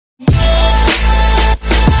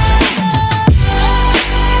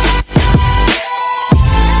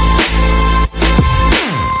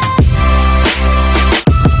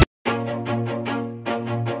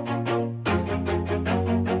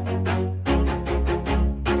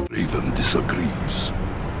heathen disagrees.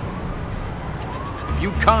 If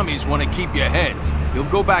you commies want to keep your heads, you'll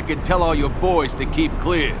go back and tell all your boys to keep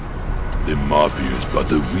clear. The Mafia is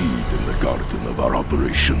but a weed in the garden of our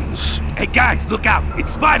operations. Hey guys, look out!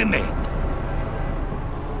 It's Spider-Man!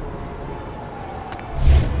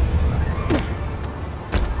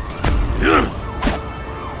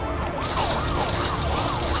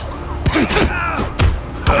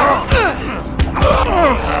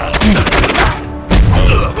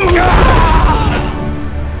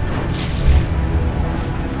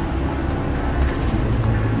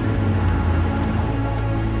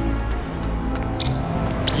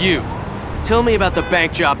 You. Tell me about the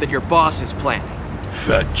bank job that your boss is planning.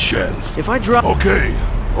 Fat chance. If I drop— Okay.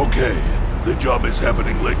 The job is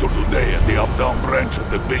happening later today at the uptown branch of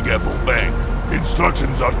the Big Apple Bank.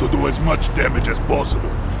 Instructions are to do as much damage as possible,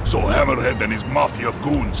 so Hammerhead and his Mafia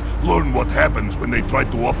goons learn what happens when they try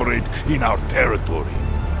to operate in our territory.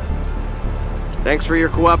 Thanks for your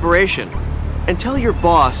cooperation. And tell your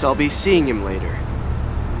boss I'll be seeing him later.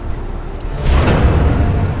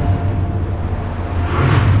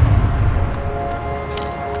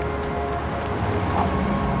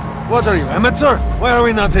 What are you, amateur? Why are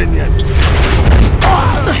we not in yet?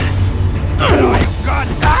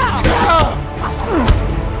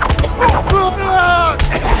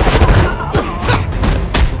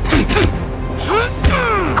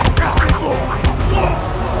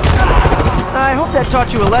 I hope that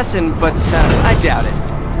taught you a lesson, but I doubt it.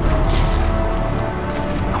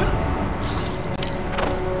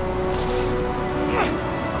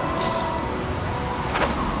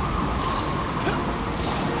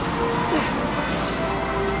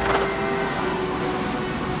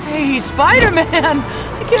 Hey, Spider-Man!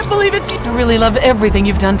 I can't believe it's you. I really love everything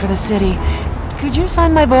you've done for the city. Could you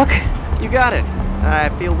sign my book? You got it. I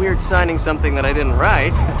feel weird signing something that I didn't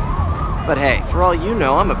write. But hey, for all you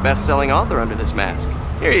know, I'm a best-selling author under this mask.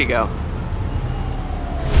 Here you go.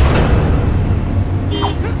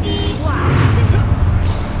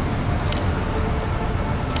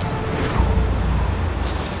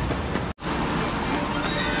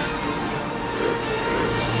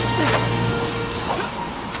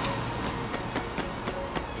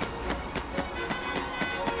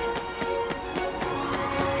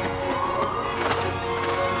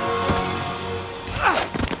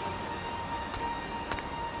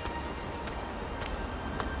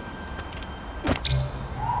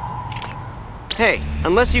 Hey,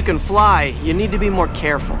 unless you can fly, you need to be more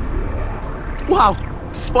careful. Wow,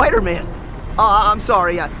 Spider-Man! I'm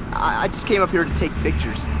sorry, I just came up here to take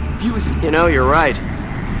pictures. The view is... You know, you're right.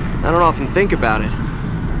 I don't often think about it.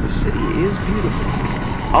 The city is beautiful.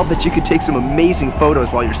 I'll bet you could take some amazing photos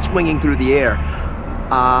while you're swinging through the air.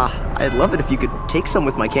 I'd love it if you could take some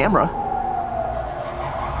with my camera.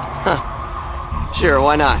 Huh. Sure,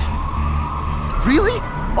 why not? Really?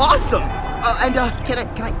 Awesome! Can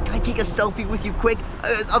I take a selfie with you quick?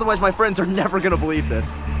 Otherwise my friends are never gonna believe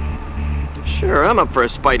this. Sure, I'm up for a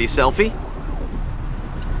Spidey selfie.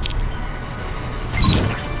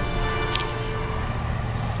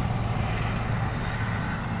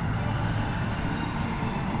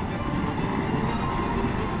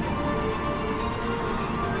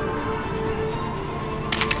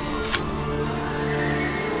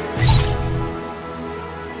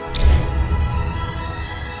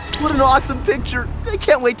 What an awesome picture! I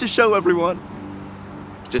can't wait to show everyone.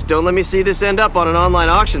 Just don't let me see this end up on an online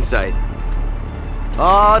auction site.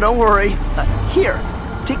 Oh, don't worry. Here,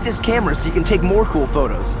 take this camera so you can take more cool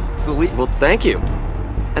photos. Well, thank you.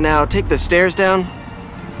 And now take the stairs down.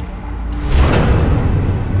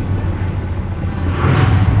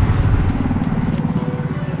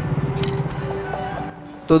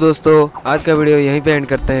 तो दोस्तों आज का video यहीं पे and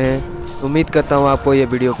करते हैं। उम्मीद करता हूँ आपको ये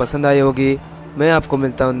वीडियो पसंद आई होगी। मैं आपको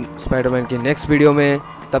मिलता हूँ स्पाइडरमैन की नेक्स्ट वीडियो में।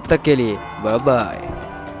 तब तक के लिए बाय बाय।